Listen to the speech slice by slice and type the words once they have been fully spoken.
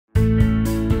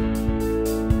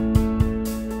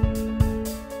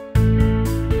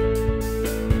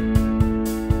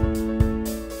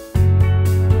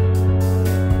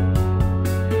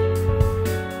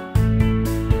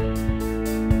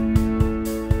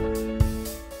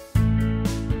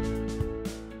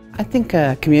I think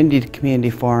a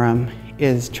community-to-community forum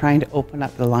is trying to open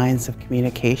up the lines of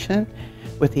communication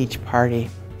with each party,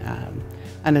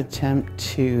 an attempt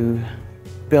to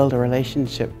build a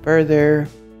relationship further.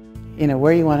 You know,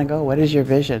 where you want to go, what is your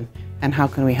vision, and how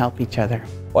can we help each other?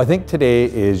 Well, I think today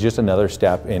is just another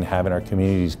step in having our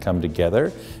communities come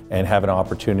together and have an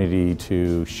opportunity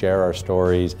to share our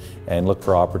stories and look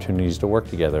for opportunities to work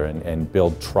together and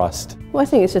build trust. Well, I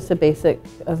think it's just a basic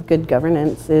of good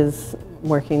governance is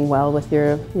working well with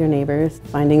your neighbors,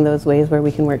 finding those ways where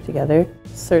we can work together.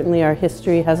 Certainly our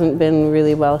history hasn't been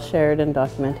really well shared and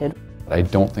documented. I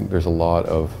don't think there's a lot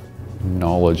of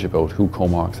knowledge about who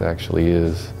Comox actually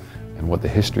is and what the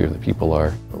history of the people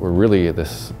are. We're really at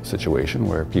this situation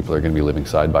where people are going to be living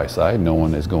side by side. No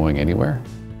one is going anywhere.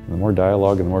 The more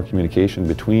dialogue and the more communication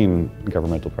between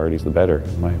governmental parties, the better,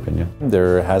 in my opinion.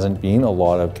 There hasn't been a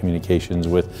lot of communications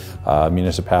with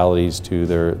municipalities to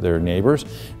their neighbors,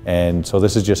 and so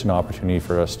this is just an opportunity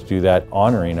for us to do that,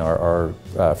 honoring our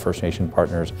First Nation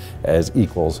partners as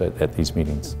equals at these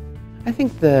meetings. I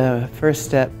think the first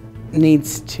step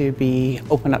needs to be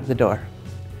open up the door.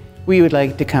 We would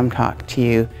like to come talk to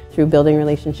you. Through building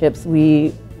relationships,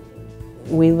 we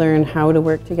learn how to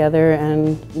work together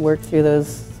and work through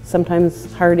those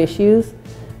sometimes hard issues,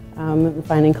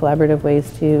 finding collaborative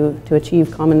ways to achieve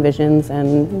common visions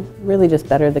and really just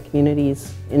better the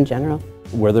communities in general.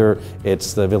 Whether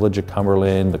it's the Village of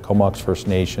Cumberland, the Comox First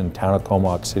Nation, Town of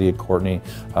Comox, City of Courtenay,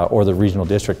 or the Regional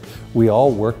District, we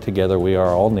all work together, we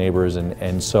are all neighbors,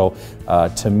 and so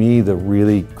to me the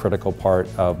really critical part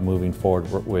of moving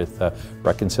forward with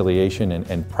reconciliation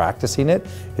and practicing it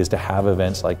is to have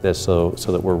events like this so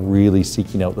that we're really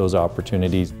seeking out those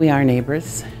opportunities. We are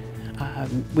neighbors.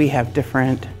 We have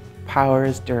different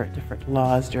powers, different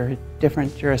laws,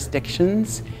 different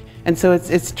jurisdictions. And so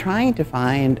it's trying to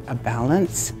find a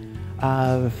balance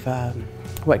of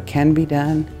what can be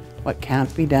done, what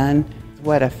can't be done,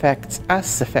 what affects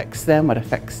us affects them, what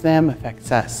affects them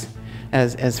affects us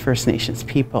as First Nations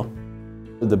people.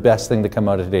 The best thing to come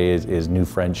out of today is new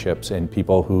friendships and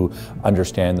people who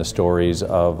understand the stories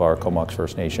of our Comox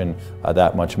First Nation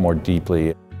that much more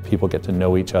deeply. People get to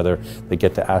know each other, they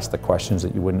get to ask the questions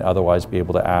that you wouldn't otherwise be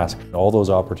able to ask. All those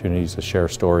opportunities to share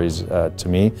stories, to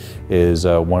me, is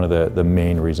one of the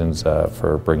main reasons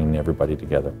for bringing everybody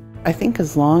together. I think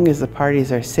as long as the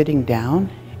parties are sitting down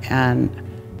and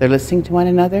they're listening to one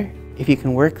another, if you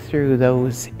can work through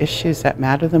those issues that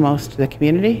matter the most to the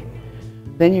community,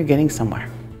 then you're getting somewhere.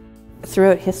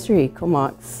 Throughout history,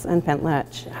 Comox and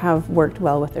Pentlatch have worked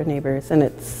well with their neighbors, and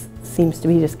it seems to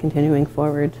be just continuing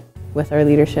forward with our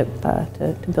leadership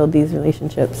to build these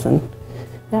relationships and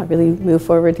really move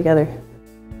forward together.